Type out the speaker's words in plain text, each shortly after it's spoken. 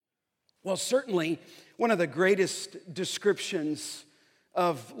Well, certainly one of the greatest descriptions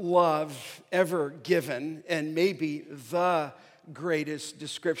of love ever given, and maybe the greatest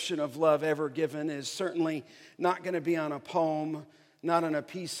description of love ever given, is certainly not going to be on a poem, not on a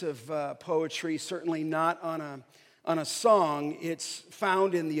piece of poetry, certainly not on a song. It's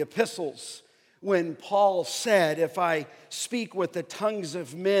found in the epistles when Paul said, "If I speak with the tongues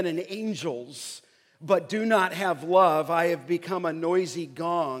of men and angels, but do not have love, I have become a noisy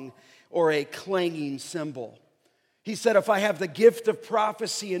gong or a clanging cymbal." He said, "If I have the gift of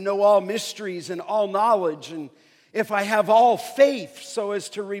prophecy and know all mysteries and all knowledge, and if I have all faith so as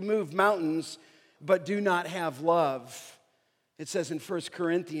to remove mountains, but do not have love," it says in 1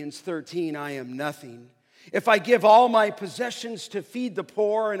 Corinthians 13, "I am nothing. If I give all my possessions to feed the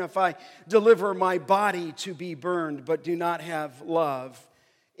poor, and if I deliver my body to be burned, but do not have love,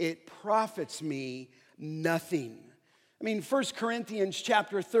 it profits me nothing." I mean, 1 Corinthians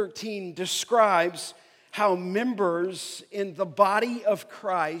chapter 13 describes how members in the body of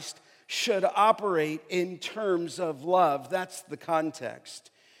Christ should operate in terms of love. That's the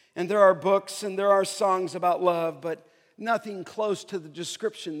context. And there are books and there are songs about love, but nothing close to the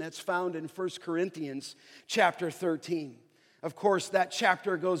description that's found in 1 Corinthians chapter 13. Of course, that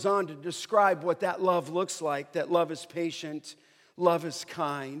chapter goes on to describe what that love looks like, that love is patient, love is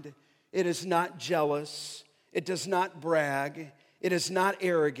kind, it is not jealous, it does not brag, it is not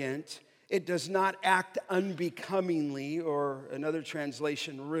arrogant, it does not act unbecomingly, or another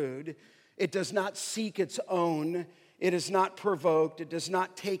translation, rude. It does not seek its own, it is not provoked, it does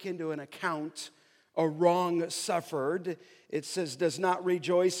not take into an account a wrong suffered. It says, does not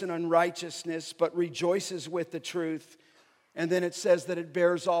rejoice in unrighteousness, but rejoices with the truth. And then it says that it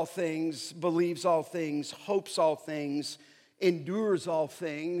bears all things, believes all things, hopes all things, endures all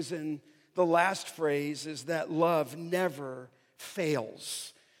things. And the last phrase is that love never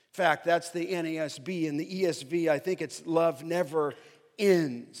fails. In fact, that's the NASB. In the ESV, I think it's love never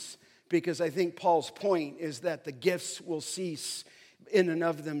ends. Because I think Paul's point is that the gifts will cease in and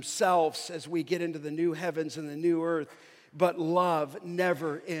of themselves as we get into the new heavens and the new earth. But love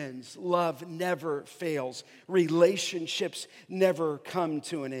never ends. Love never fails. Relationships never come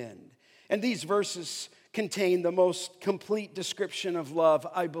to an end. And these verses contain the most complete description of love,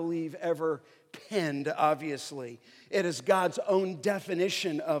 I believe, ever penned, obviously. It is God's own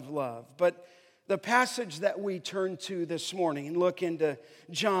definition of love. But the passage that we turn to this morning and look into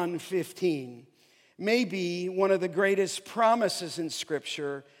John 15 may be one of the greatest promises in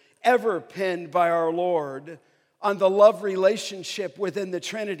Scripture ever penned by our Lord on the love relationship within the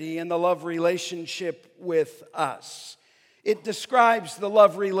Trinity and the love relationship with us. It describes the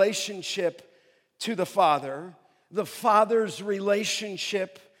love relationship to the Father's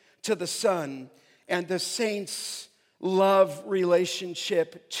relationship to the Son, and the saints' love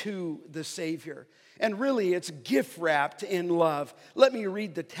relationship to the Savior. And really, it's gift-wrapped in love. Let me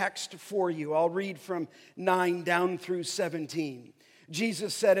read the text for you. I'll read from 9 down through 17.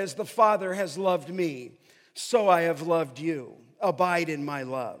 Jesus said, "As the Father has loved me, so I have loved you. Abide in my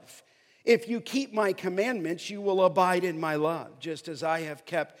love. If you keep my commandments, you will abide in my love, just as I have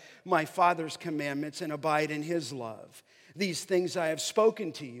kept my Father's commandments and abide in his love. These things I have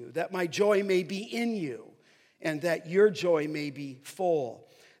spoken to you, that my joy may be in you, and that your joy may be full.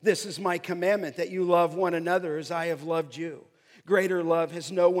 This is my commandment, that you love one another as I have loved you. Greater love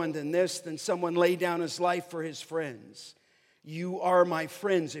has no one than this, than someone lay down his life for his friends. You are my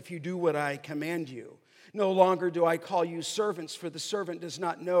friends if you do what I command you. No longer do I call you servants, for the servant does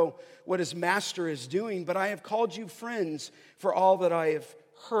not know what his master is doing, but I have called you friends, for all that I have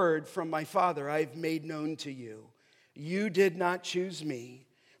heard from my Father I have made known to you. You did not choose me,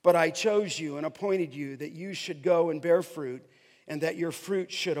 but I chose you and appointed you that you should go and bear fruit, and that your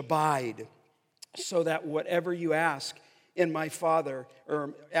fruit should abide, so that whatever you ask in my Father,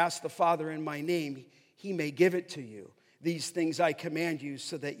 or ask the Father in my name, he may give it to you. These things I command you,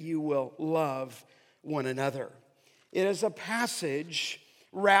 so that you will love one another." It is a passage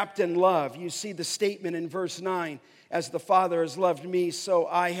wrapped in love. You see the statement in verse 9, "As the Father has loved me, so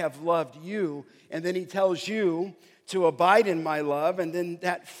I have loved you." And then he tells you to abide in my love. And then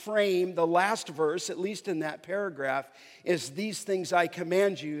that frame, the last verse, at least in that paragraph, is "These things I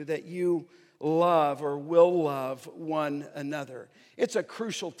command you, that you love or will love one another." It's a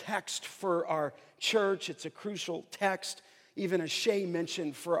crucial text for our church. It's a crucial text, even as Shay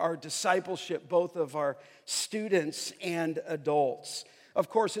mentioned, for our discipleship, both of our students and adults. Of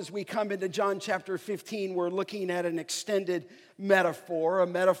course, as we come into John chapter 15, we're looking at an extended metaphor, a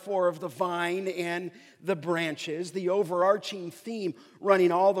metaphor of the vine and the branches. The overarching theme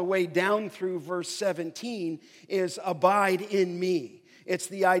running all the way down through verse 17 is "Abide in me." It's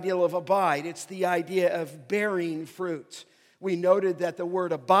the idea of abide. It's the idea of bearing fruit. We noted that the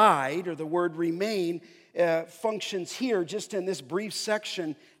word abide or the word remain functions here just in this brief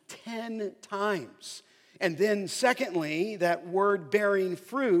section 10 times. And then secondly, that word bearing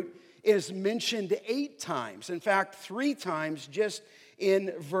fruit is mentioned 8 times. In fact, 3 times just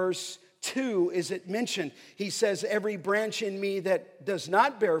in verse 2 is it mentioned. He says, every branch in me that does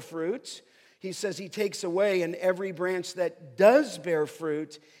not bear fruit, he says he takes away, and every branch that does bear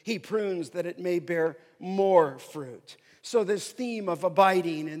fruit, he prunes that it may bear more fruit. So this theme of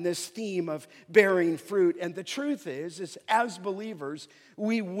abiding and this theme of bearing fruit, and the truth is as believers,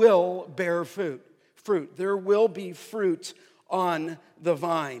 we will bear fruit. There will be fruit on the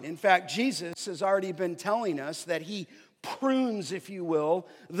vine. In fact, Jesus has already been telling us that he prunes, if you will,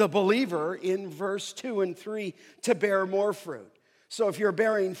 the believer in verse 2 and 3 to bear more fruit. So if you're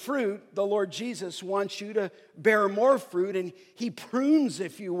bearing fruit, the Lord Jesus wants you to bear more fruit, and he prunes,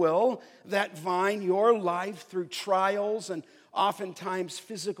 if you will, that vine, your life, through trials and oftentimes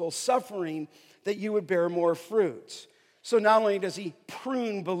physical suffering, that you would bear more fruit. So not only does he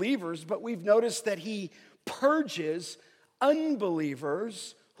prune believers, but we've noticed that he purges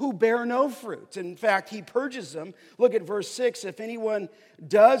unbelievers who bear no fruit. In fact, he purges them. Look at verse 6. If anyone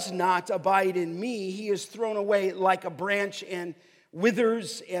does not abide in me, he is thrown away like a branch and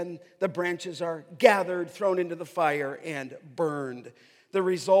withers, and the branches are gathered, thrown into the fire, and burned. The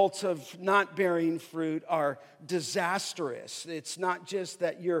results of not bearing fruit are disastrous. It's not just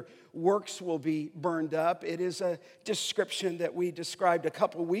that your works will be burned up. It is a description that we described a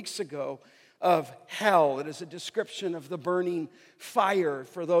couple weeks ago of hell. It is a description of the burning fire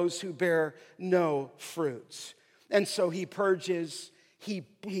for those who bear no fruits. And so he purges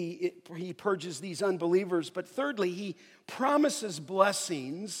these unbelievers. But thirdly, he promises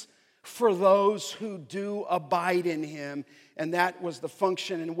blessings for those who do abide in him. And that was the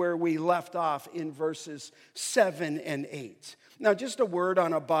function and where we left off in verses 7 and 8. Now, just a word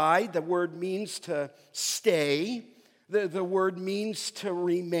on abide. The word means to stay. The word means to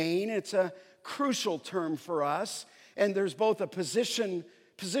remain. It's a crucial term for us. And there's both a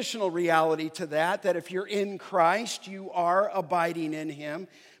positional reality to that if you're in Christ, you are abiding in him.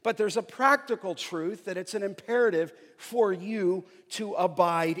 But there's a practical truth that it's an imperative for you to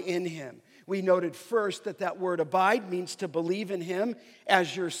abide in him. We noted first that word abide means to believe in him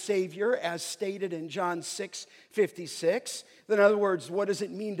as your Savior, as stated in John 6:56. In other words, what does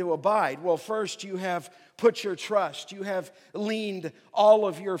it mean to abide? Well, first you have put your trust. You have leaned all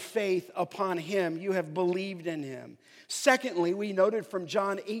of your faith upon him. You have believed in him. Secondly, we noted from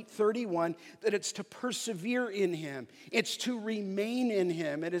John 8:31 that it's to persevere in him. It's to remain in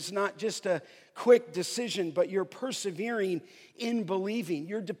him. It is not just a quick decision, but you're persevering in believing.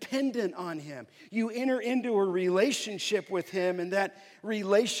 You're dependent on him. You enter into a relationship with him, and that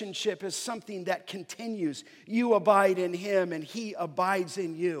relationship is something that continues. You abide in him, and he abides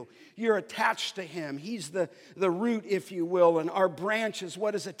in you. You're attached to him. He's the root, if you will, and our branch is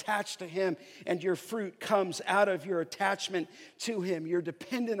what is attached to him, and your fruit comes out of your attachment to him. You're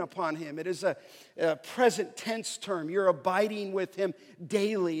dependent upon him. It is a present tense term. You're abiding with him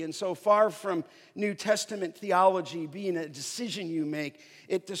daily, and so far from New Testament theology being a decision you make,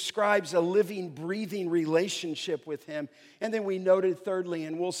 it describes a living, breathing relationship with him. And then we noted thirdly,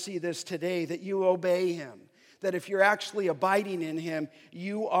 and we'll see this today, that you obey him. That if you're actually abiding in him,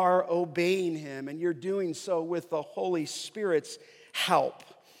 you are obeying him, and you're doing so with the Holy Spirit's help.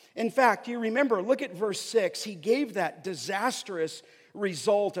 In fact, you remember, look at verse 6. He gave that disastrous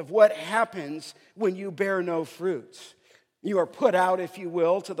result of what happens when you bear no fruit. You are put out, if you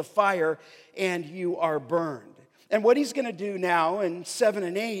will, to the fire, and you are burned. And what he's going to do now in 7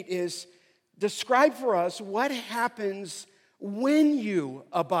 and 8 is describe for us what happens when you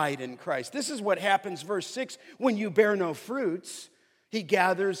abide in Christ. This is what happens, verse 6, when you bear no fruits. He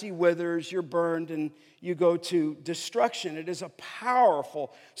gathers, he withers, you're burned, and you go to destruction. It is a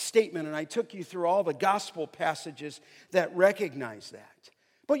powerful statement, and I took you through all the gospel passages that recognize that.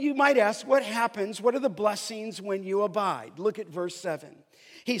 But you might ask, what happens? What are the blessings when you abide? Look at verse 7.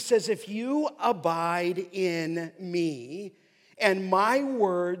 He says, if you abide in me, and my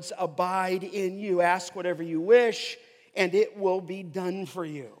words abide in you, ask whatever you wish, and it will be done for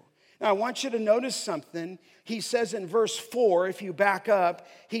you. Now, I want you to notice something. He says in verse 4, if you back up,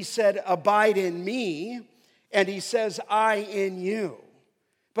 he said, abide in me, and he says, I in you.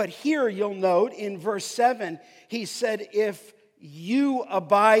 But here you'll note in verse 7, he said, if you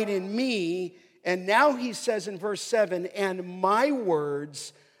abide in me, and now he says in verse 7, and my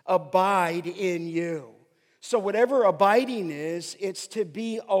words abide in you. So whatever abiding is, it's to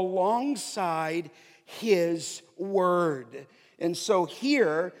be alongside his word. And so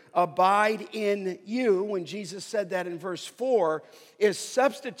here, abide in you, when Jesus said that in verse 4, is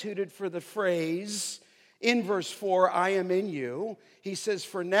substituted for the phrase in verse 4, I am in you. He says,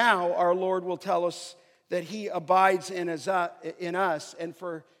 for now our Lord will tell us that he abides in us, and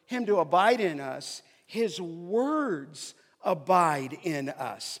for him to abide in us, his words abide in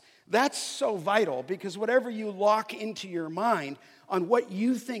us. That's so vital, because whatever you lock into your mind on what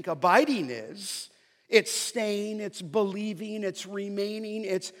you think abiding is, it's staying, it's believing, it's remaining,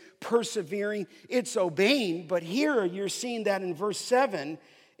 it's persevering, it's obeying. But here you're seeing that in verse 7,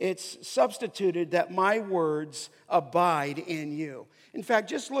 it's substituted that my words abide in you. In fact,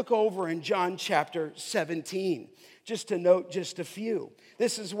 just look over in John chapter 17, just to note just a few.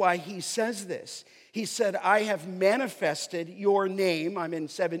 This is why he says this. He said, I have manifested your name, I'm in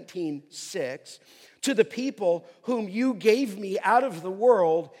 17:6, to the people whom you gave me out of the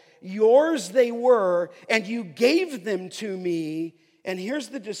world. Yours they were, and you gave them to me. And here's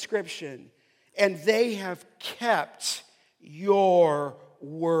the description. And they have kept your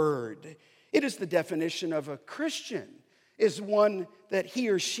word. It is the definition of a Christian, is one that he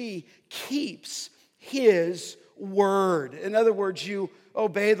or she keeps his word. In other words, you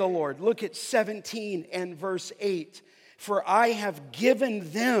obey the Lord. Look at 17 and verse 8. For I have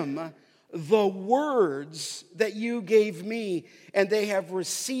given them the words that you gave me, and they have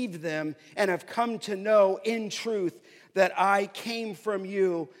received them and have come to know in truth that I came from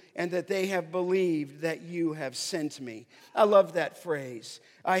you, and that they have believed that you have sent me. I love that phrase.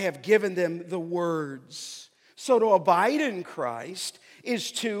 I have given them the words. So to abide in Christ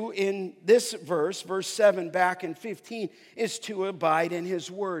is to, in this verse 7 back in 15, is to abide in his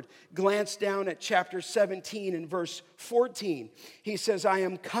word. Glance down at chapter 17 and verse 14. He says, I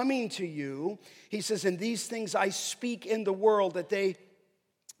am coming to you. He says, and these things I speak in the world, that they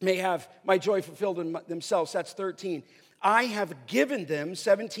may have my joy fulfilled in themselves. That's 13. I have given them,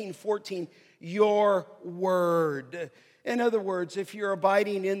 17:14, your word. In other words, if you're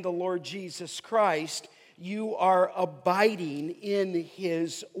abiding in the Lord Jesus Christ, you are abiding in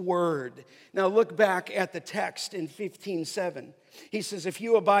his word. Now look back at the text in 15:7. He says, if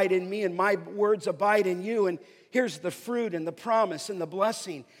you abide in me and my words abide in you, and here's the fruit and the promise and the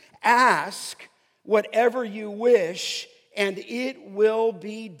blessing. Ask whatever you wish, and it will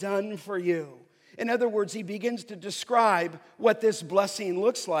be done for you. In other words, he begins to describe what this blessing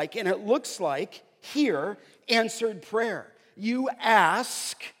looks like, and it looks like, here, answered prayer. You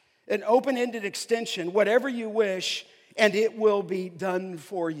ask, an open-ended extension, whatever you wish, and it will be done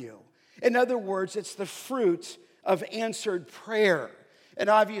for you. In other words, it's the fruit of answered prayer. And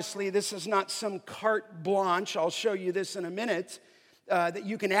obviously, this is not some carte blanche. I'll show you this in a minute. That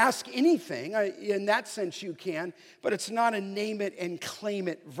you can ask anything. In that sense, you can. But it's not a name it and claim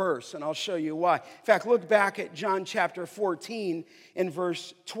it verse. And I'll show you why. In fact, look back at John chapter 14 in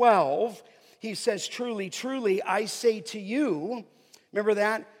verse 12. He says, truly, truly, I say to you, remember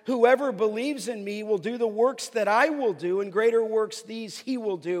that? Whoever believes in me will do the works that I will do, and greater works these he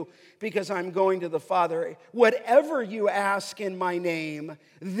will do, because I'm going to the Father. Whatever you ask in my name,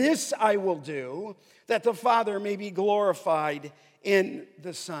 this I will do, that the Father may be glorified in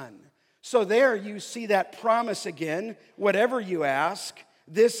the Son. So there you see that promise again. Whatever you ask,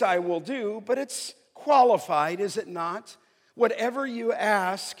 this I will do, but it's qualified, is it not? Whatever you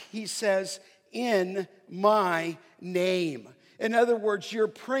ask, he says, in my name. In other words, you're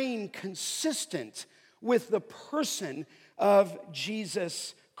praying consistent with the person of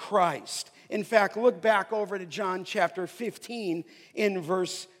Jesus Christ. In fact, look back over to John chapter 15 in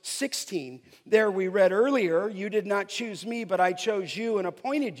verse 16. There we read earlier, you did not choose me, but I chose you and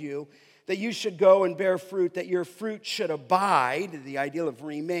appointed you that you should go and bear fruit, that your fruit should abide, the ideal of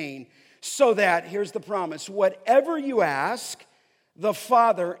remain, so that, here's the promise, whatever you ask the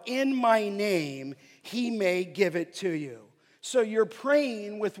Father in my name, he may give it to you. So you're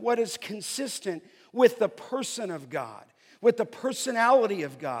praying with what is consistent with the person of God, with the personality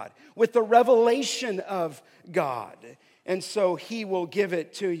of God, with the revelation of God. And so he will give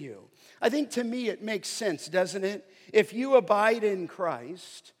it to you. I think to me it makes sense, doesn't it? If you abide in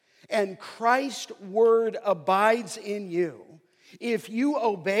Christ and Christ's word abides in you, if you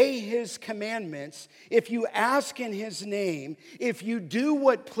obey his commandments, if you ask in his name, if you do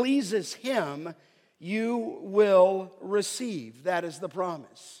what pleases him, you will receive. That is the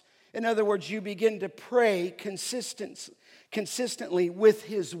promise. In other words, you begin to pray consistently with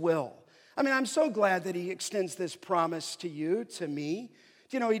his will. I mean, I'm so glad that he extends this promise to you, to me.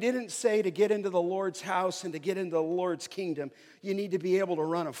 You know, he didn't say to get into the Lord's house and to get into the Lord's kingdom, you need to be able to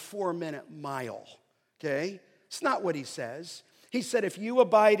run a 4-minute mile, okay? It's not what he says. He said, if you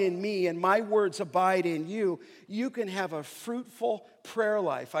abide in me and my words abide in you, you can have a fruitful prayer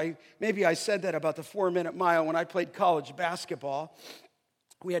life. Maybe I said that about the 4-minute mile. When I played college basketball,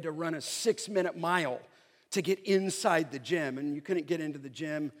 we had to run a 6-minute mile to get inside the gym. And you couldn't get into the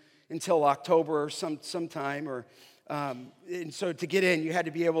gym until October or sometime. And so to get in, you had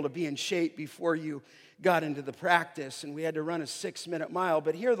to be able to be in shape before you got into the practice. And we had to run a 6-minute mile.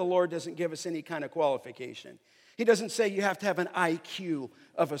 But here the Lord doesn't give us any kind of qualification. He doesn't say you have to have an IQ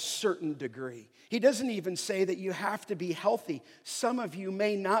of a certain degree. He doesn't even say that you have to be healthy. Some of you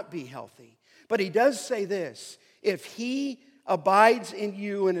may not be healthy. But he does say this: if he abides in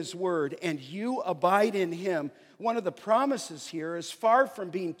you and his word, and you abide in him, one of the promises here is far from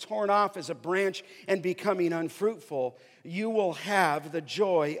being torn off as a branch and becoming unfruitful, you will have the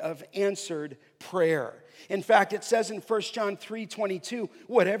joy of answered prayer. In fact, it says in 1 John 3:22,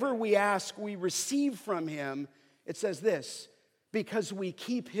 whatever we ask, we receive from him. It says this, because we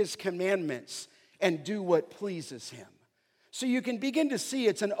keep his commandments and do what pleases him. So you can begin to see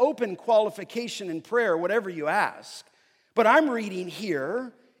it's an open qualification in prayer, whatever you ask. But I'm reading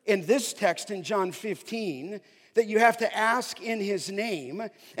here in this text in John 15 that you have to ask in his name.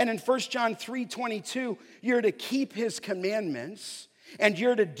 And in 1 John 3:22, you're to keep his commandments and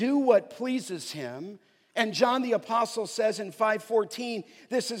you're to do what pleases him. And John the Apostle says in 5:14,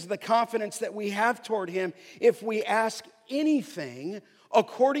 this is the confidence that we have toward him. If we ask anything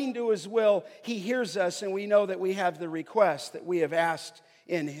according to his will, he hears us, and we know that we have the request that we have asked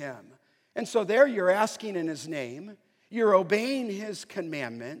in him. And so there you're asking in his name, you're obeying his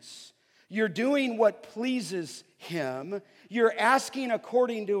commandments, you're doing what pleases him, you're asking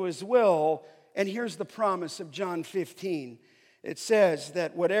according to his will, and here's the promise of John 15. It says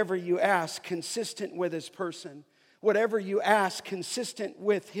that whatever you ask consistent with his person, whatever you ask consistent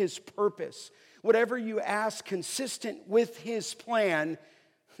with his purpose, whatever you ask consistent with his plan,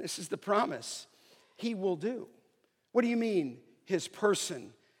 this is the promise, he will do. What do you mean, his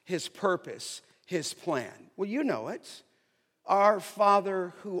person, his purpose, his plan? Well, you know it. Our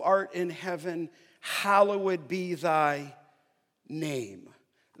Father who art in heaven, hallowed be thy name.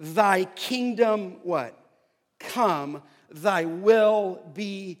 Thy kingdom, what? Come. Thy will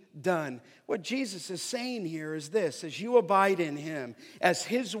be done. What Jesus is saying here is this: as you abide in him, as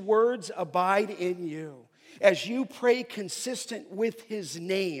his words abide in you, as you pray consistent with his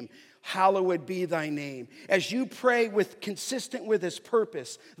name, hallowed be thy name. As you pray consistent with his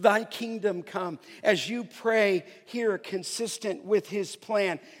purpose, thy kingdom come. As you pray here consistent with his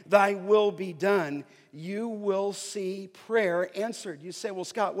plan, thy will be done, you will see prayer answered. You say, well,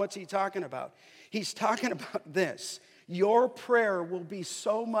 Scott, what's he talking about? He's talking about this. Your prayer will be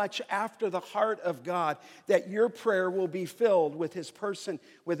so much after the heart of God that your prayer will be filled with his person,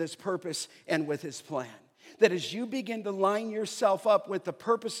 with his purpose, and with his plan. That as you begin to line yourself up with the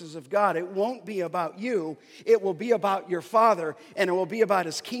purposes of God, it won't be about you, it will be about your Father, and it will be about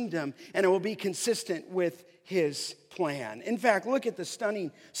his kingdom, and it will be consistent with his plan. In fact, look at the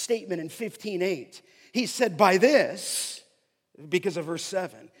stunning statement in 15:8. He said, by this, because of verse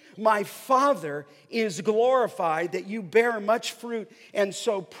 7, my Father is glorified that you bear much fruit and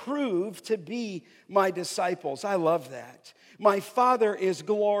so prove to be my disciples. I love that. My Father is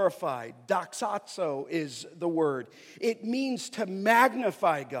glorified. Doxazo is the word. It means to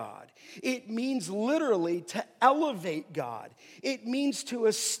magnify God. It means literally to elevate God. It means to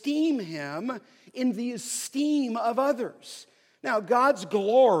esteem him in the esteem of others. Now, God's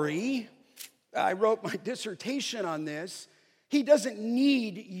glory, I wrote my dissertation on this. He doesn't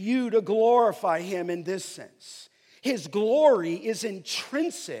need you to glorify him in this sense. His glory is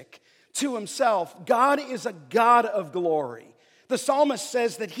intrinsic to himself. God is a God of glory. The psalmist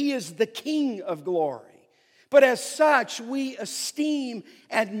says that he is the King of glory. But as such, we esteem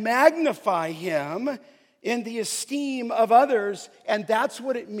and magnify him in the esteem of others, and that's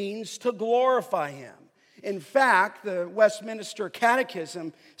what it means to glorify him. In fact, the Westminster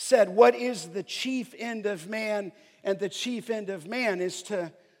Catechism said, what is the chief end of man? And the chief end of man is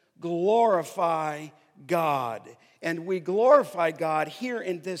to glorify God. And we glorify God here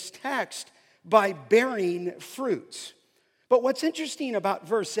in this text by bearing fruit. But what's interesting about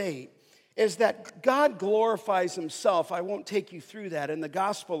verse 8 is that God glorifies himself. I won't take you through that in the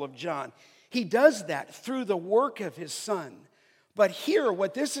Gospel of John. He does that through the work of his Son. But here,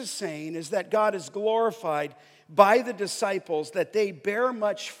 what this is saying is that God is glorified by the disciples, that they bear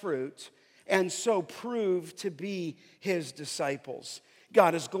much fruit and so prove to be his disciples.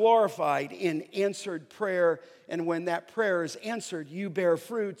 God is glorified in answered prayer, and when that prayer is answered, you bear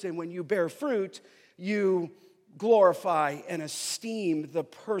fruit, and when you bear fruit, you glorify and esteem the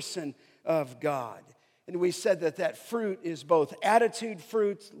person of God. And we said that that fruit is both attitude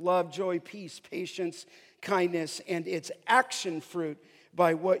fruit, love, joy, peace, patience, kindness, and it's action fruit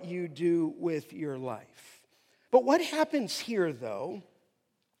by what you do with your life. But what happens here, though,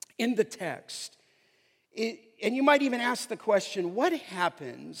 in the text, and you might even ask the question, what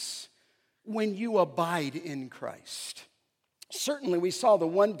happens when you abide in Christ? Certainly, we saw the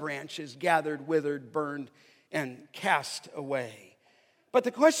one branch is gathered, withered, burned, and cast away. But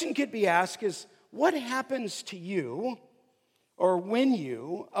the question could be asked is, what happens to you, or when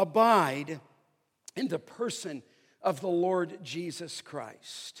you abide in the person of the Lord Jesus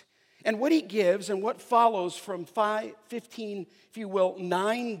Christ? And what he gives and what follows from 15, if you will,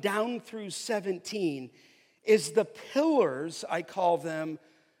 9 down through 17 is the pillars, I call them,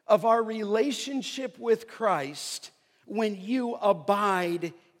 of our relationship with Christ when you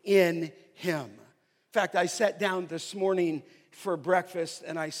abide in him. In fact, I sat down this morning for breakfast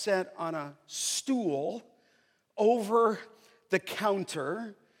and I sat on a stool over the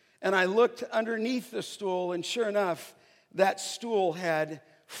counter and I looked underneath the stool, and sure enough, that stool had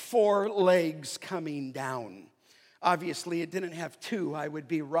 4 legs coming down. Obviously, it didn't have 2. I would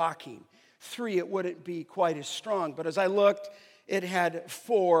be rocking. 3, it wouldn't be quite as strong. But as I looked, it had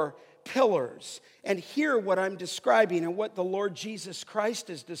 4 pillars. And here, what I'm describing and what the Lord Jesus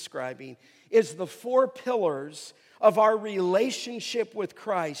Christ is describing is the 4 pillars of our relationship with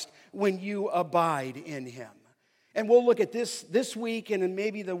Christ when you abide in him. And we'll look at this week and then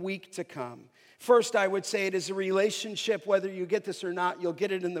maybe the week to come. First, I would say it is a relationship, whether you get this or not, you'll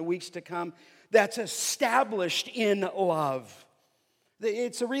get it in the weeks to come, that's established in love.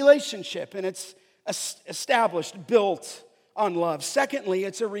 It's a relationship, and it's established, built on love. Secondly,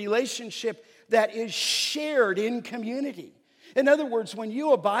 it's a relationship that is shared in community. In other words, when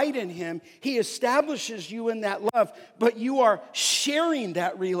you abide in him, he establishes you in that love, but you are sharing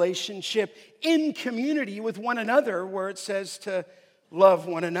that relationship in community with one another, where it says to love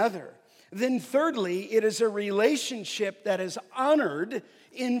one another. Then thirdly, it is a relationship that is honored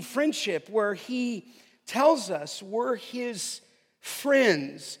in friendship, where he tells us we're his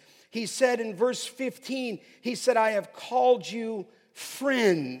friends. He said in verse 15, he said, I have called you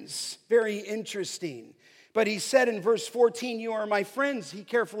friends. Very interesting. But he said in verse 14, you are my friends. He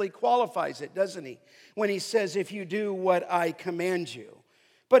carefully qualifies it, doesn't he? When he says, if you do what I command you.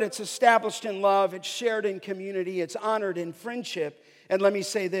 But it's established in love, it's shared in community, it's honored in friendship. And let me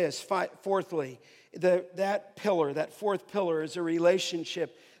say this, fourthly, that fourth pillar is a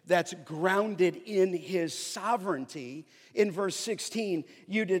relationship that's grounded in his sovereignty. In verse 16,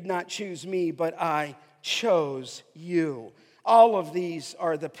 you did not choose me, but I chose you. All of these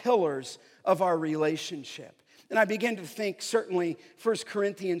are the pillars of our relationship. And I begin to think certainly 1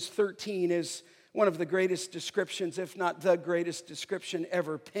 Corinthians 13 is one of the greatest descriptions, if not the greatest description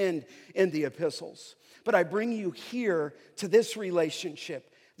ever penned in the epistles. But I bring you here to this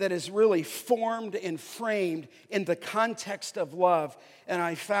relationship that is really formed and framed in the context of love. And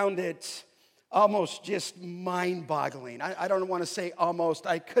I found it almost just mind-boggling. I don't want to say almost.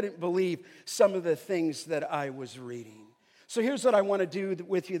 I couldn't believe some of the things that I was reading. So here's what I want to do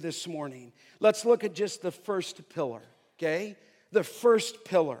with you this morning. Let's look at just the first pillar, okay? The first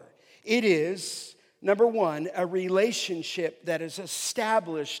pillar. It is, number one, a relationship that is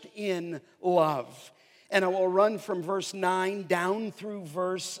established in love. And I will run from verse 9 down through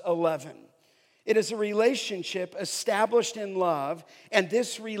verse 11. It is a relationship established in love, and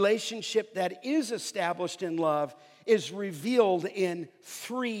this relationship that is established in love is revealed in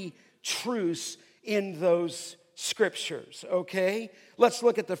 3 truths in those scriptures, okay? Let's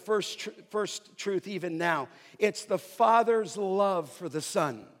look at the first truth even now. It's the Father's love for the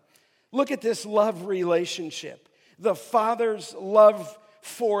Son. Look at this love relationship. The Father's love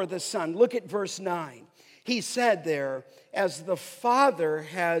for the Son. Look at verse 9. He said there, as the Father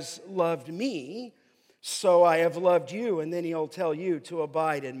has loved me, so I have loved you. And then he'll tell you to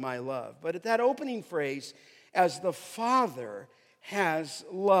abide in my love. But at that opening phrase, as the Father has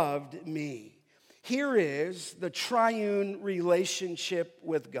loved me. Here is the triune relationship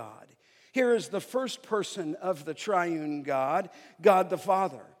with God. Here is the first person of the triune God, God the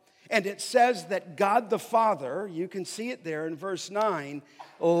Father. And it says that God the Father, you can see it there in verse 9,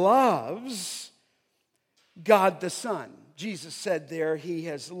 loves God the Son. Jesus said there, he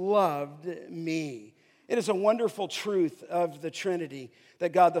has loved me. It is a wonderful truth of the Trinity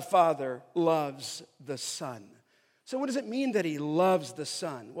that God the Father loves the Son. So what does it mean that he loves the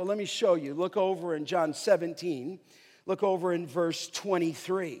Son? Well, let me show you. Look over in John 17. Look over in verse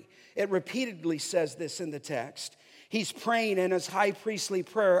 23. It repeatedly says this in the text. He's praying in his high priestly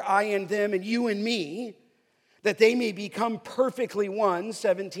prayer, I and them and you and me. that they may become perfectly one,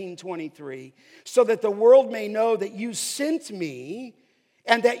 17:23, so that the world may know that you sent me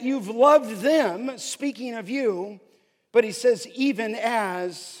and that you've loved them, speaking of you. But he says, even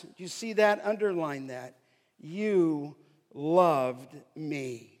as, you see that, underline that, you loved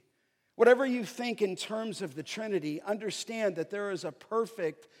me. Whatever you think in terms of the Trinity, understand that there is a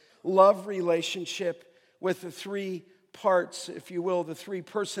perfect love relationship with the three parts, if you will, the three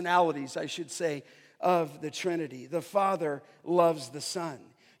personalities, I should say, of the Trinity. The Father loves the Son.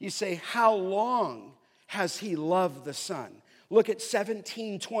 You say, how long has he loved the Son? Look at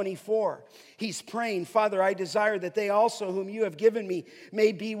 17:24. He's praying, Father, I desire that they also whom you have given me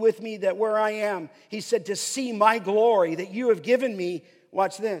may be with me, that where I am, he said, to see my glory that you have given me,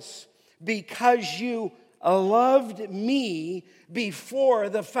 watch this, because you loved me before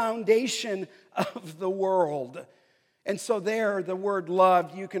the foundation of the world. And so there, the word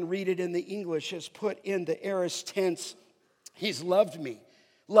loved, you can read it in the English, is put in the aorist tense. He's loved me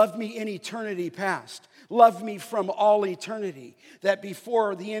in eternity past, loved me from all eternity. That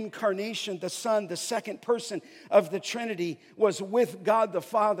before the incarnation, the Son, the second person of the Trinity, was with God the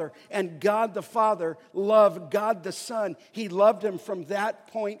Father, and God the Father loved God the Son. He loved him from that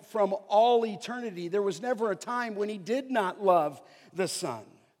point, from all eternity. There was never a time when he did not love the Son.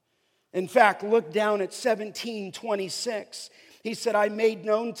 In fact, look down at 17:26. He said, I made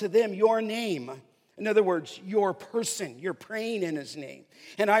known to them your name. In other words, your person. You're praying in his name.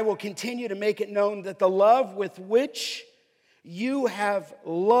 And I will continue to make it known that the love with which you have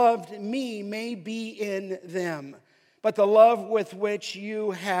loved me may be in them, but the love with which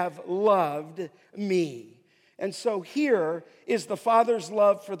you have loved me. And so here is the Father's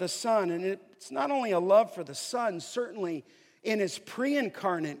love for the Son. And it's not only a love for the Son, certainly in his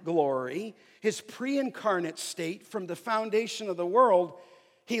pre-incarnate glory, his pre-incarnate state from the foundation of the world,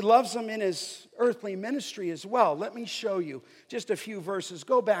 he loves them in his earthly ministry as well. Let me show you just a few verses.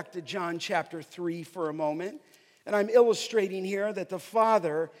 Go back to John chapter 3 for a moment. And I'm illustrating here that the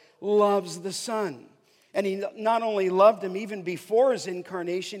Father loves the Son. And he not only loved him even before his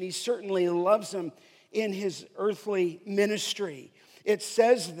incarnation, he certainly loves him in his earthly ministry. It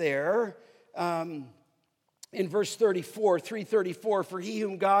says there, in verse 34, 3:34, for he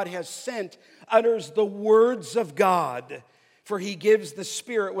whom God has sent utters the words of God, for he gives the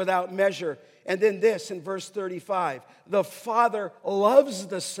Spirit without measure. And then this in verse 35, the Father loves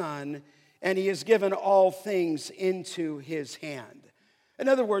the Son, and he has given all things into his hand. In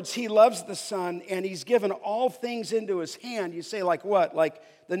other words, he loves the Son, and he's given all things into his hand. You say, like what? Like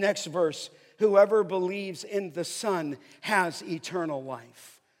the next verse, whoever believes in the Son has eternal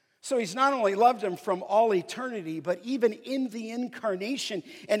life. So he's not only loved him from all eternity, but even in the incarnation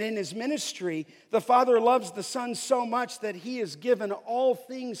and in his ministry, the Father loves the Son so much that he has given all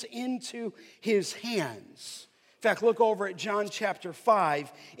things into his hands. In fact, look over at John chapter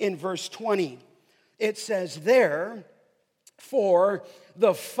 5 in verse 20. It says there, for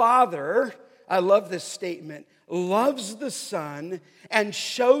the Father, I love this statement, loves the Son and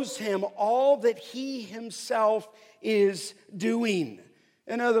shows him all that he himself is doing.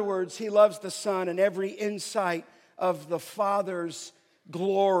 In other words, he loves the Son, and every insight of the Father's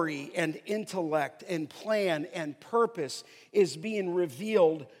glory and intellect and plan and purpose is being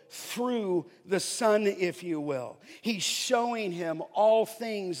revealed through the Son, if you will. He's showing him all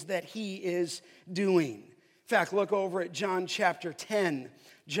things that he is doing. In fact, look over at John chapter 10.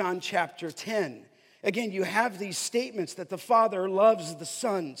 John chapter 10. Again, you have these statements that the Father loves the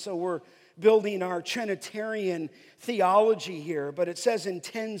Son. So we're building our Trinitarian theology here. But it says in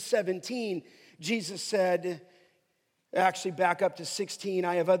 10:17, Jesus said, actually back up to 16,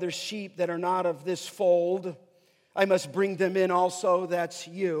 I have other sheep that are not of this fold. I must bring them in also. That's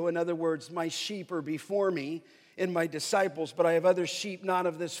you. In other words, my sheep are before me and my disciples, but I have other sheep not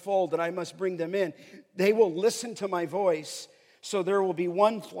of this fold, and I must bring them in. They will listen to my voice, so there will be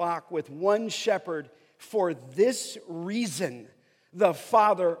one flock with one shepherd. For this reason, the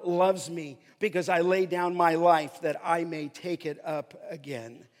Father loves me, because I lay down my life that I may take it up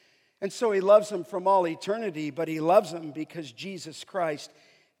again. And so he loves him from all eternity, but he loves him because Jesus Christ,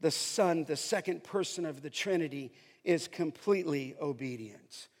 the Son, the second person of the Trinity, is completely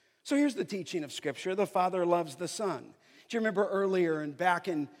obedient. So here's the teaching of Scripture. The Father loves the Son. Do you remember earlier and back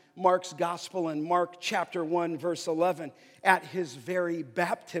in Mark's Gospel in Mark chapter 1, verse 11, at his very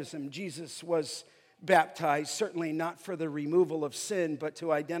baptism, Jesus was baptized, certainly not for the removal of sin, but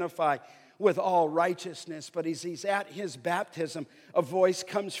to identify with all righteousness. But as he's at his baptism, a voice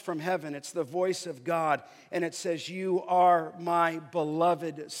comes from heaven. It's the voice of God, and it says, you are my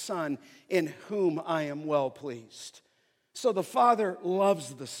beloved Son, in whom I am well pleased. So the Father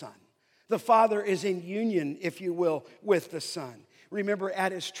loves the Son. The Father is in union, if you will, with the Son. Remember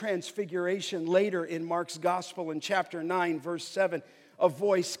at his transfiguration later in Mark's Gospel in chapter 9, verse 7, a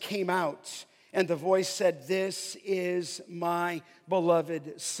voice came out, and the voice said, "This is my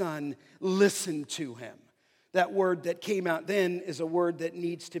beloved Son. Listen to him." That word that came out then is a word that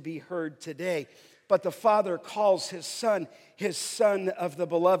needs to be heard today. But the Father calls his Son of the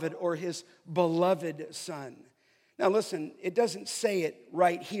beloved, or his beloved Son. Now listen, it doesn't say it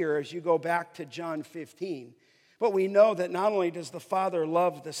right here as you go back to John 15. But we know that not only does the Father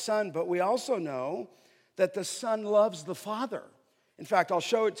love the Son, but we also know that the Son loves the Father. In fact, I'll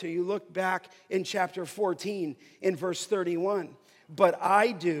show it to you. Look back in chapter 14 in verse 31. "But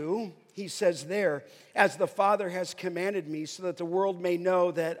I do," he says there, "as the Father has commanded me, so that the world may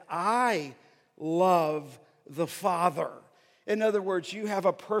know that I love the Father." In other words, you have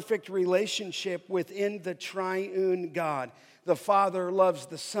a perfect relationship within the triune God. The Father loves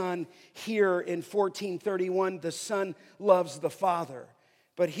the Son. Here in 14:31, the Son loves the Father.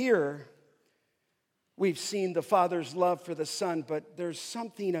 But here, we've seen the Father's love for the Son, but there's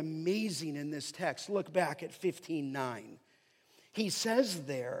something amazing in this text. Look back at 15:9. He says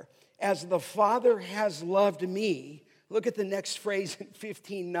there, "As the Father has loved me," look at the next phrase in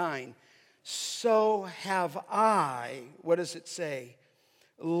 15:9, "so have I," what does it say?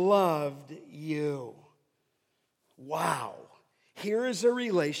 "Loved you." Wow. Here is a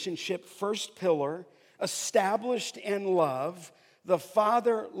relationship, first pillar, established in love. The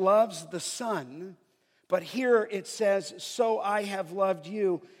Father loves the Son, but here it says, "So I have loved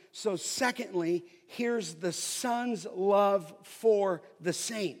you." So secondly, here's the Son's love for the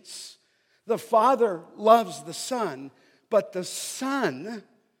saints. The Father loves the Son, but the Son,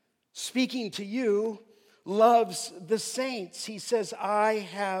 speaking to you, loves the saints. He says, "I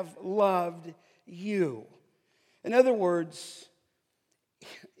have loved you." In other words,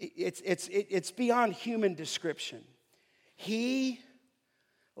 it's beyond human description. He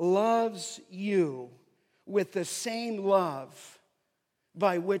loves you with the same love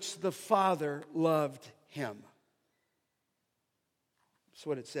by which the Father loved him. That's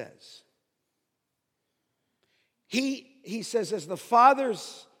what it says. He says, "As the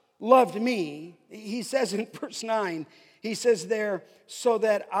Father's loved me," he says in verse 9, he says there, "so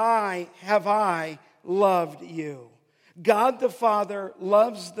that I loved you." God the Father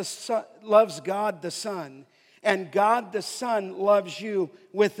loves God the Son, and God the Son loves you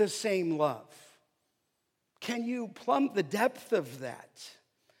with the same love. Can you plumb the depth of that?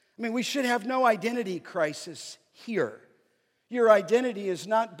 I mean, we should have no identity crisis here. Your identity is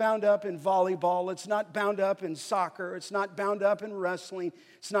not bound up in volleyball. It's not bound up in soccer. It's not bound up in wrestling.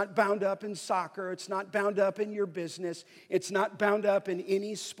 It's not bound up in soccer. It's not bound up in your business. It's not bound up in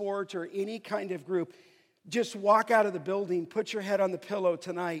any sport or any kind of group. Just walk out of the building, put your head on the pillow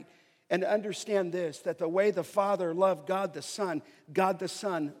tonight, and understand this, that the way the Father loved God the Son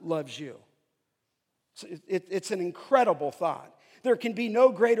loves you. It's an incredible thought. There can be no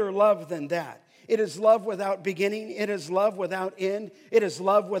greater love than that. It is love without beginning. It is love without end. It is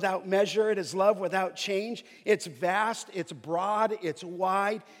love without measure. It is love without change. It's vast. It's broad. It's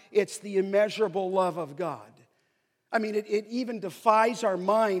wide. It's the immeasurable love of God. I mean, it even defies our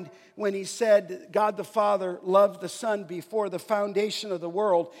mind when he said God the Father loved the Son before the foundation of the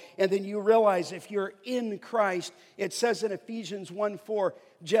world. And then you realize if you're in Christ, it says in Ephesians 1:4,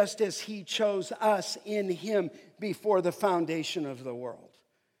 just as he chose us in him before the foundation of the world.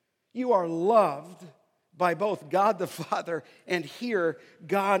 You are loved by both God the Father and here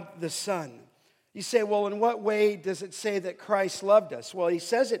God the Son. You say, well, in what way does it say that Christ loved us? Well, he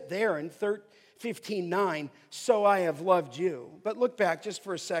says it there in 15:9, "So I have loved you." But look back just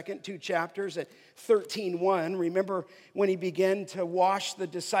for a second, 2 chapters at 13:1. Remember when he began to wash the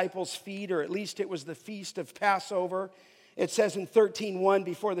disciples' feet, or at least it was the feast of Passover. It says in 13:1,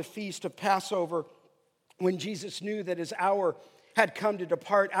 before the feast of Passover, when Jesus knew that his hour had come to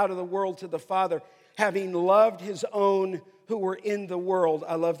depart out of the world to the Father, having loved his own who were in the world.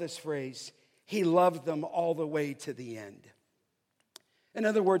 I love this phrase. He loved them all the way to the end. In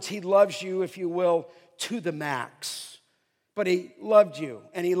other words, he loves you, if you will, to the max. But he loved you,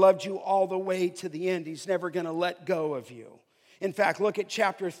 and he loved you all the way to the end. He's never going to let go of you. In fact, look at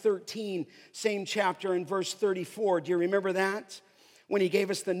chapter 13, same chapter in verse 34. Do you remember that? When he gave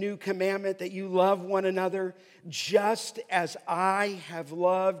us the new commandment that you love one another, just as I have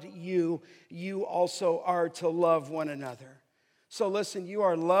loved you, you also are to love one another. So listen, you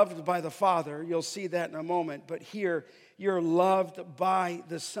are loved by the Father. You'll see that in a moment. But here, you're loved by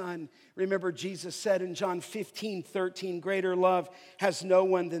the Son. Remember, Jesus said in John 15:13, greater love has no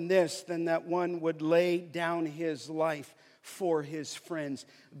one than this, than that one would lay down his life for his friends.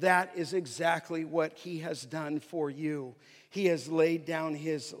 That is exactly what he has done for you. He has laid down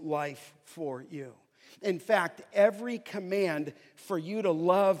his life for you. In fact, every command for you to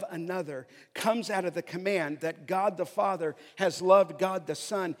love another comes out of the command that God the Father has loved God the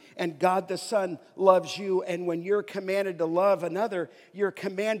Son, and God the Son loves you. And when you're commanded to love another, you're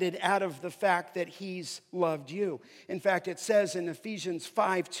commanded out of the fact that he's loved you. In fact, it says in Ephesians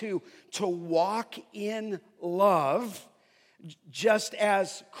 5:2 to walk in love, just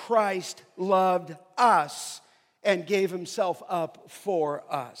as Christ loved us and gave himself up for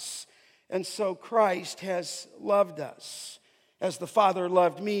us. And so Christ has loved us. As the Father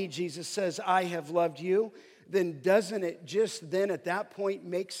loved me, Jesus says, I have loved you. Then doesn't it just then at that point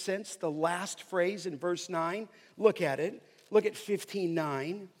make sense, the last phrase in verse 9? Look at it. Look at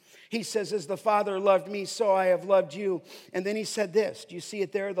 15:9. He says, as the Father loved me, so I have loved you. And then he said this. Do you see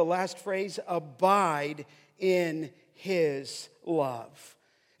it there? The last phrase, abide in his love.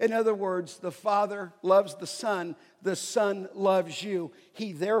 In other words, the Father loves the Son loves you.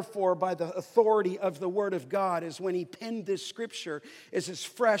 He therefore, by the authority of the Word of God, is when he penned this scripture, is as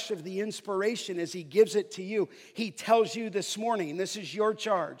fresh of the inspiration as he gives it to you. He tells you this morning, and this is your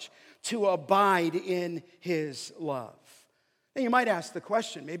charge, to abide in his love. Now you might ask the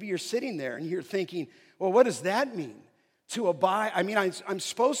question, maybe you're sitting there and you're thinking, well, what does that mean? To abide, I'm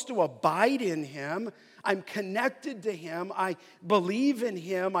supposed to abide in him. I'm connected to him. I believe in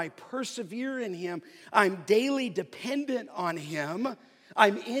him. I persevere in him. I'm daily dependent on him.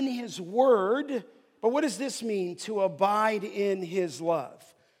 I'm in his word. But what does this mean, to abide in his love?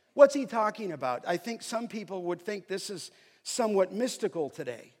 What's he talking about? I think some people would think this is somewhat mystical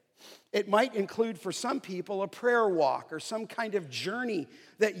today. It might include for some people a prayer walk or some kind of journey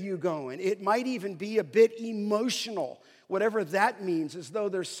that you go in. It might even be a bit emotional, whatever that means, as though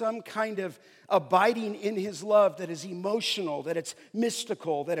there's some kind of abiding in his love that is emotional, that it's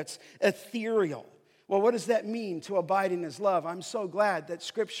mystical, that it's ethereal. Well, what does that mean, to abide in his love? I'm so glad that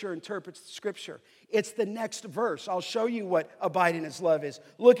Scripture interprets Scripture. It's the next verse. I'll show you what abide in his love is.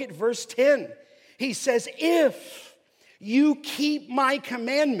 Look at verse 10. He says, if you keep my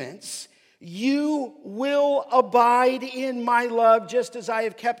commandments, you will abide in my love, just as I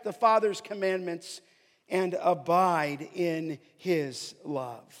have kept the Father's commandments and abide in his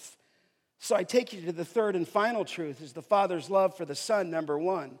love. So I take you to the third and final truth, is the Father's love for the Son, number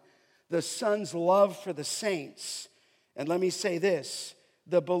one. The Son's love for the saints. And let me say this,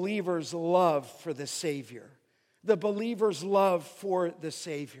 the believer's love for the Savior. The believer's love for the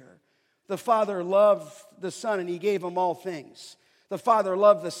Savior. The Father loved the Son and he gave him all things. The Father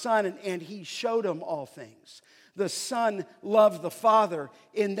loved the Son and he showed him all things. The Son loved the Father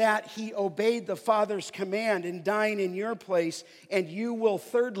in that he obeyed the Father's command in dying in your place. And you will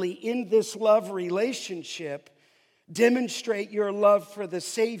thirdly, in this love relationship, demonstrate your love for the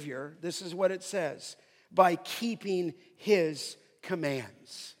Savior. This is what it says, by keeping his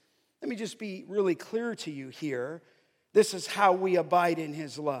commands. Let me just be really clear to you here. This is how we abide in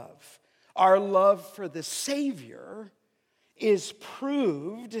his love. Our love for the Savior is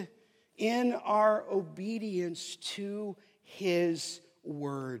proved in our obedience to his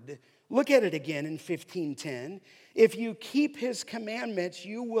word. Look at it again in 15:10. If you keep his commandments,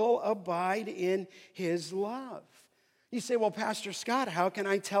 you will abide in his love. You say, well, Pastor Scott, how can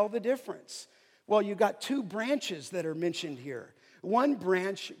I tell the difference? Well, you got two branches that are mentioned here. One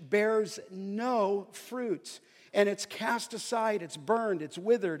branch bears no fruit, and it's cast aside, it's burned, it's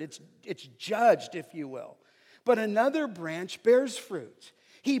withered, it's judged, if you will. But another branch bears fruit.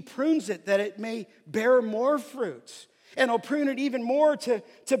 He prunes it that it may bear more fruit. And he'll prune it even more to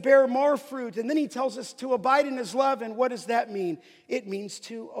bear more fruit. And then he tells us to abide in his love. And what does that mean? It means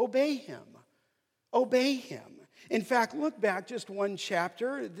to obey him. Obey him. In fact, look back just one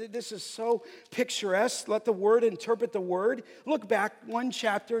chapter. This is so picturesque. Let the word interpret the word. Look back one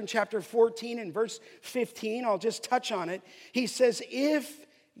chapter, in chapter 14 and verse 15. I'll just touch on it. He says, if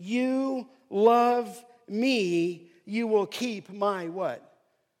you love me, you will keep my what?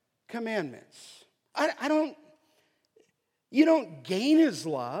 Commandments. You don't gain his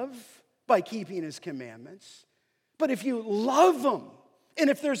love by keeping his commandments. But if you love him, and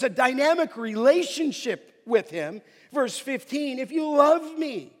if there's a dynamic relationship with him, verse 15, if you love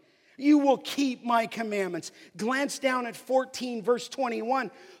me, you will keep my commandments. Glance down at 14, verse 21.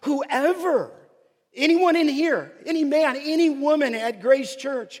 Whoever, anyone in here, any man, any woman at Grace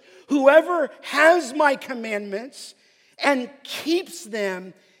Church, whoever has my commandments and keeps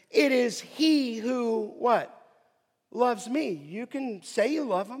them, it is he who, what? Loves me. You can say you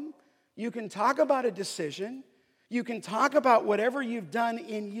love him. You can talk about a decision. You can talk about whatever you've done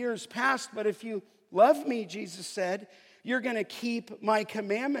in years past. But if you love me, Jesus said, you're going to keep my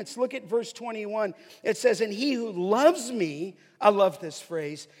commandments. Look at verse 21. It says, and he who loves me, I love this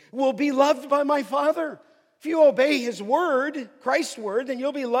phrase, will be loved by my Father. If you obey his word, Christ's word, then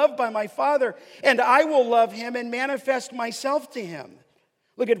you'll be loved by my Father, and I will love him and manifest myself to him.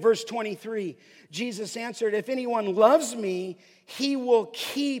 Look at verse 23. Jesus answered, if anyone loves me, he will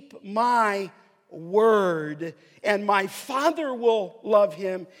keep my word, and my Father will love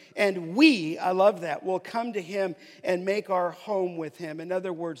him, and we, I love that, will come to him and make our home with him. In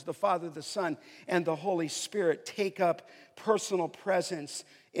other words, the Father, the Son, and the Holy Spirit take up personal presence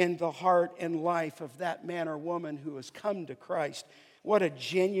in the heart and life of that man or woman who has come to Christ. What a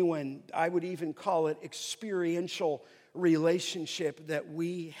genuine, I would even call it experiential relationship that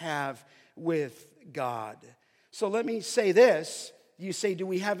we have with God. So let me say this. You say, do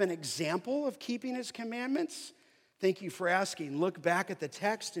we have an example of keeping his commandments? Thank you for asking. Look back at the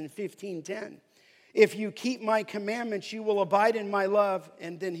text in 15:10. If you keep my commandments, you will abide in my love.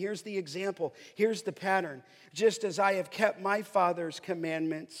 And then here's the example. Here's the pattern. Just as I have kept my Father's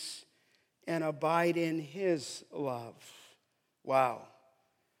commandments and abide in his love. Wow.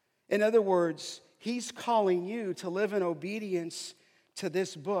 In other words, he's calling you to live in obedience to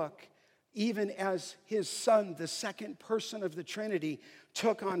this book, even as his Son, the second person of the Trinity,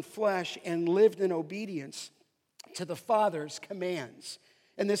 took on flesh and lived in obedience to the Father's commands.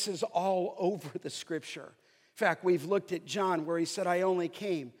 And this is all over the Scripture. In fact, we've looked at John where he said, I only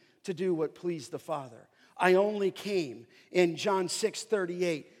came to do what pleased the Father. I only came in John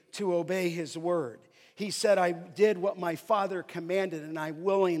 6:38 to obey his word. He said, I did what my Father commanded, and I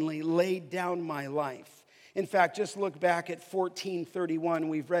willingly laid down my life. In fact, just look back at 14:31.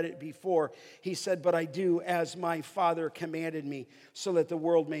 We've read it before. He said, but I do as my Father commanded me, so that the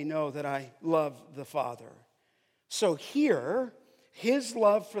world may know that I love the Father. So here, his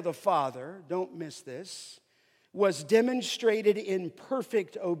love for the Father, don't miss this, was demonstrated in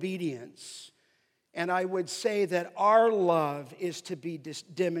perfect obedience. And I would say that our love is to be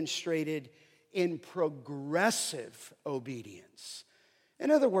demonstrated in progressive obedience. In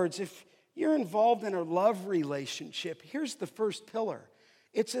other words, if you're involved in a love relationship, here's the first pillar.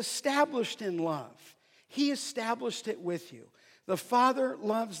 It's established in love. He established it with you. The Father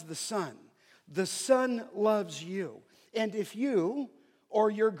loves the Son. The Son loves you. And if you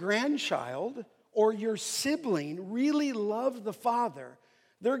or your grandchild or your sibling really love the Father,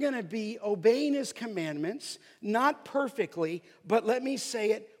 they're going to be obeying his commandments, not perfectly, but let me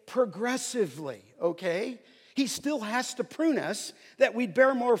say it, progressively, okay? He still has to prune us that we'd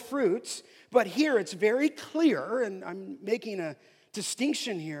bear more fruits, but here it's very clear, and I'm making a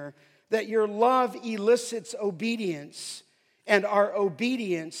distinction here, that your love elicits obedience, and our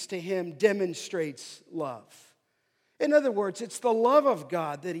obedience to him demonstrates love. In other words, it's the love of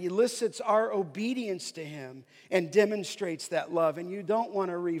God that elicits our obedience to him and demonstrates that love, and you don't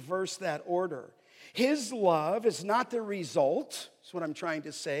want to reverse that order. His love is not the result, that's what I'm trying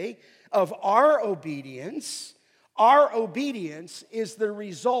to say, of our obedience. Our obedience is the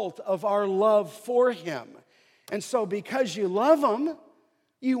result of our love for him. And so because you love him,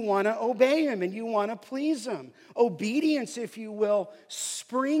 you want to obey him and you want to please him. Obedience, if you will,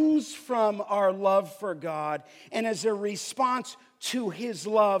 springs from our love for God and is a response to his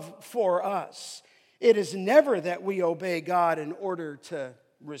love for us. It is never that we obey God in order to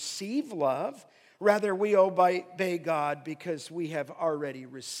receive love. Rather, we obey God because we have already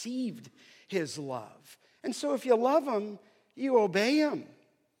received his love. And so if you love him, you obey him.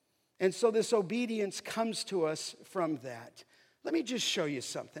 And so this obedience comes to us from that. Let me just show you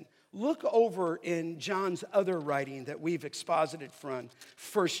something. Look over in John's other writing that we've exposited from,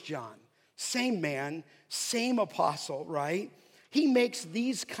 1 John. Same man, same apostle, right? He makes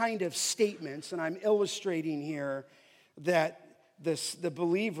these kind of statements, and I'm illustrating here that the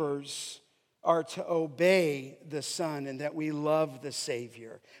believers are to obey the Son and that we love the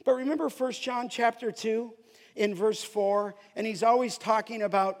Savior. But remember 1 John chapter 2 in verse 4, and he's always talking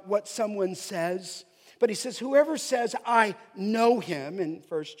about what someone says. But he says, whoever says, I know him, in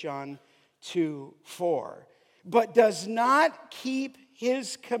 1 John 2:4, but does not keep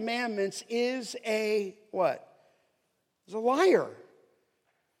his commandments is a what? Is a liar.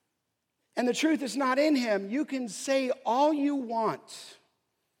 And the truth is not in him. You can say all you want.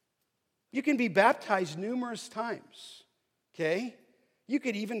 You can be baptized numerous times, okay? You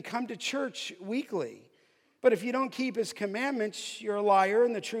could even come to church weekly. But if you don't keep his commandments, you're a liar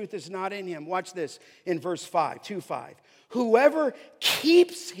and the truth is not in him. Watch this in verse 5, 2:5. Whoever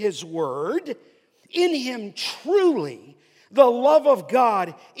keeps his word, in him truly the love of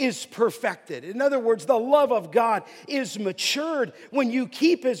God is perfected. In other words, the love of God is matured when you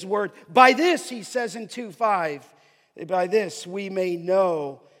keep his word. By this, he says in 2:5, By this we may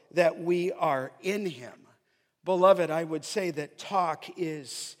know that we are in him. Beloved, I would say that talk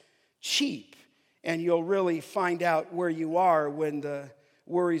is cheap, and you'll really find out where you are when the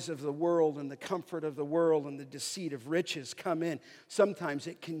worries of the world and the comfort of the world and the deceit of riches come in. Sometimes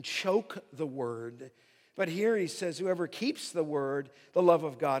it can choke the word. But here he says, whoever keeps the word, the love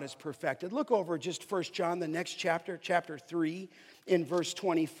of God is perfected. Look over just 1 John, the next chapter, chapter 3, in verse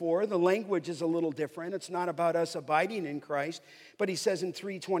 24. The language is a little different. It's not about us abiding in Christ. But he says in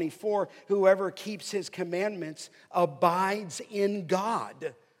 3:24, whoever keeps his commandments abides in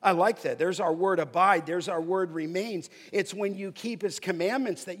God. I like that. There's our word abide. There's our word remains. It's when you keep his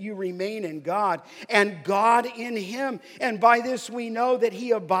commandments that you remain in God and God in him. And by this we know that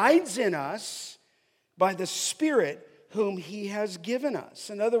he abides in us by the Spirit whom he has given us.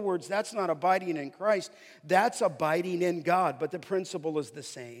 In other words, that's not abiding in Christ. That's abiding in God. But the principle is the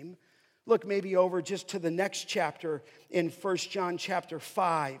same. Look maybe over just to the next chapter in 1 John chapter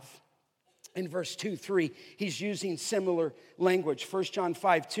 5. In verse 2-3, he's using similar language. 1 John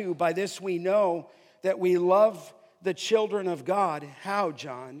 5:2, by this we know that we love the children of God. How,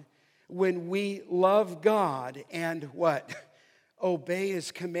 John? When we love God and what? Obey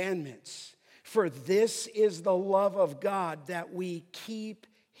his commandments. For this is the love of God, that we keep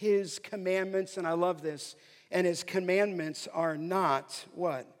his commandments. And I love this. And his commandments are not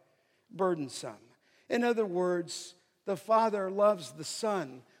what? Burdensome. In other words, the Father loves the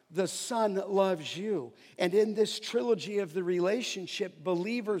Son. The Son loves you. And in this trilogy of the relationship,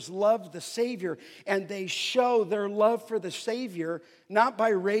 believers love the Savior, and they show their love for the Savior not by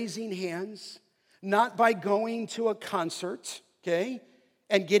raising hands, not by going to a concert, okay,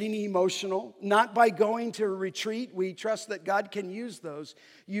 and getting emotional, not by going to a retreat. We trust that God can use those.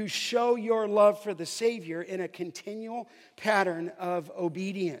 You show your love for the Savior in a continual pattern of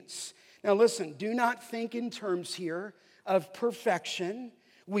obedience. Now listen, do not think in terms here of perfection.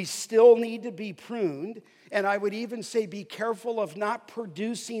 We still need to be pruned, and I would even say be careful of not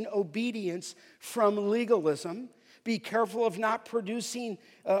producing obedience from legalism. Be careful of not producing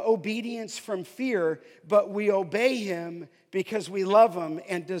obedience from fear, but we obey him because we love him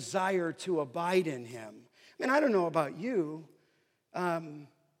and desire to abide in him. I mean, I don't know about you.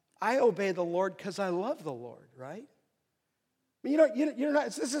 I obey the Lord because I love the Lord, right? I mean, you're not,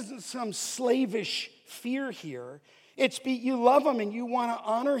 this isn't some slavish fear here. It's you love him and you want to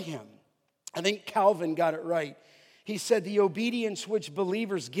honor him. I think Calvin got it right. He said the obedience which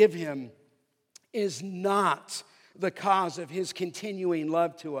believers give him is not the cause of his continuing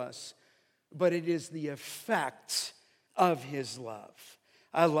love to us, but it is the effect of his love.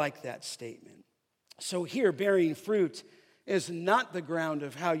 I like that statement. So here, bearing fruit is not the ground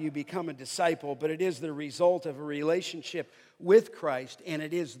of how you become a disciple, but it is the result of a relationship with Christ, and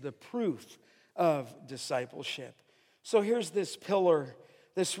it is the proof of discipleship. So here's this pillar,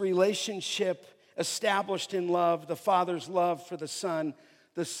 this relationship established in love, the Father's love for the Son,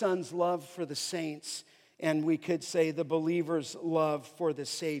 the Son's love for the saints, and we could say the believer's love for the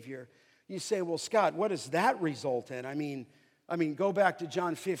Savior. You say, well, Scott, what does that result in? I mean, go back to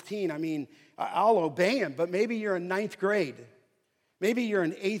John 15. I mean, I'll obey him, but maybe you're in 9th grade. Maybe you're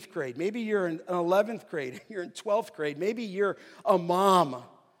in 8th grade. Maybe you're in 11th grade. You're in 12th grade. Maybe you're a mom.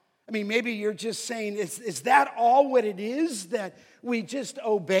 I mean, maybe you're just saying, is that all what it is, that we just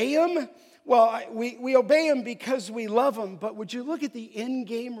obey him? Well, we obey him because we love him, but would you look at the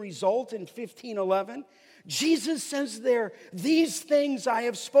end-game result in 15:11? Jesus says there, these things I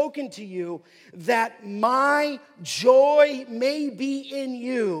have spoken to you, that my joy may be in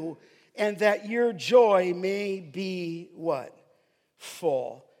you, and that your joy may be what?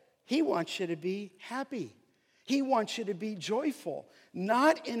 Full. He wants you to be happy. He wants you to be joyful.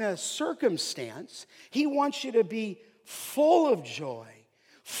 Not in a circumstance. He wants you to be full of joy,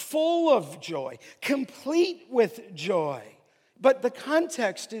 complete with joy. But the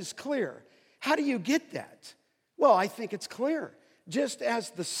context is clear. How do you get that? Well, I think it's clear. Just as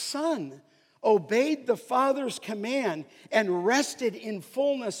the Son obeyed the Father's command and rested in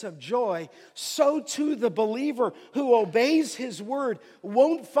fullness of joy, so too the believer who obeys his word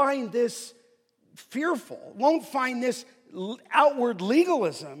won't find this fearful, won't find this outward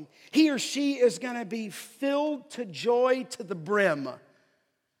legalism. He or she is going to be filled to joy to the brim.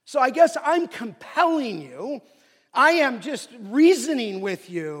 So I guess I'm compelling you. I am just reasoning with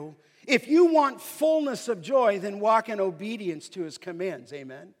you. If you want fullness of joy, then walk in obedience to his commands.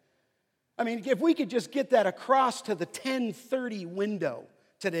 Amen. I mean, if we could just get that across to the 10:30 window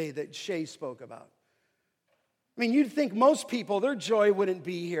today that Shay spoke about. I mean, you'd think most people, their joy wouldn't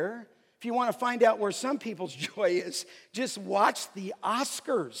be here. If you want to find out where some people's joy is, just watch the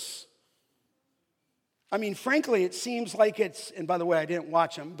Oscars. I mean, frankly, it seems like and by the way, I didn't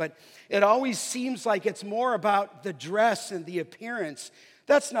watch them, but it always seems like it's more about the dress and the appearance.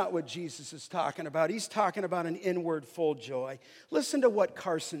 That's not what Jesus is talking about. He's talking about an inward full joy. Listen to what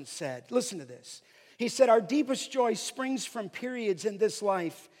Carson said. Listen to this. He said, our deepest joy springs from periods in this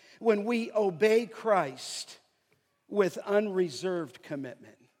life when we obey Christ with unreserved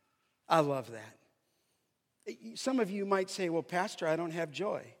commitment. I love that. Some of you might say, well, Pastor, I don't have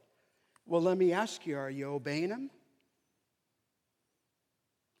joy. Well, let me ask you, are you obeying him?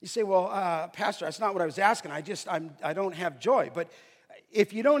 You say, well, Pastor, that's not what I was asking. I don't have joy. But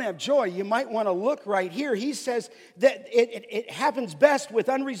if you don't have joy, you might want to look right here. He says that it happens best with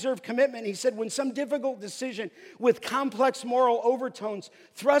unreserved commitment. He said when some difficult decision with complex moral overtones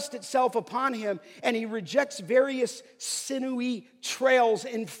thrust itself upon him and he rejects various sinewy trails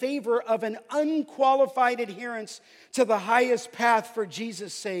in favor of an unqualified adherence to the highest path for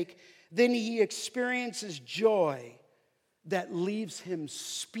Jesus' sake, then he experiences joy that leaves him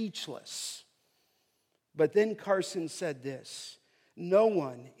speechless. But then Carson said this, no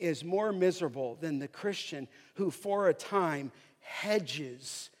one is more miserable than the Christian who for a time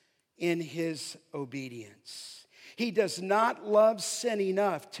hedges in his obedience. He does not love sin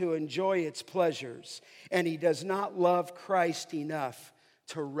enough to enjoy its pleasures, and he does not love Christ enough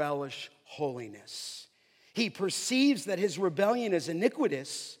to relish holiness. He perceives that his rebellion is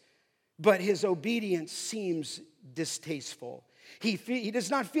iniquitous, but his obedience seems distasteful. He does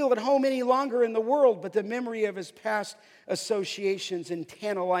not feel at home any longer in the world, but the memory of his past associations and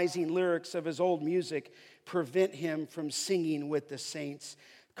tantalizing lyrics of his old music prevent him from singing with the saints.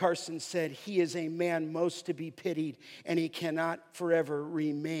 Carson said, he is a man most to be pitied, and he cannot forever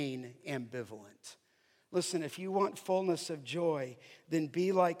remain ambivalent. Listen, if you want fullness of joy, then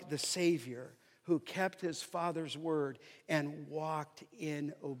be like the Savior who kept his Father's word and walked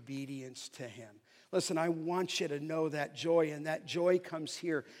in obedience to him. Listen, I want you to know that joy, and that joy comes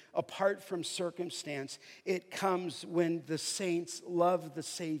here apart from circumstance. It comes when the saints love the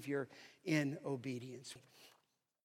Savior in obedience.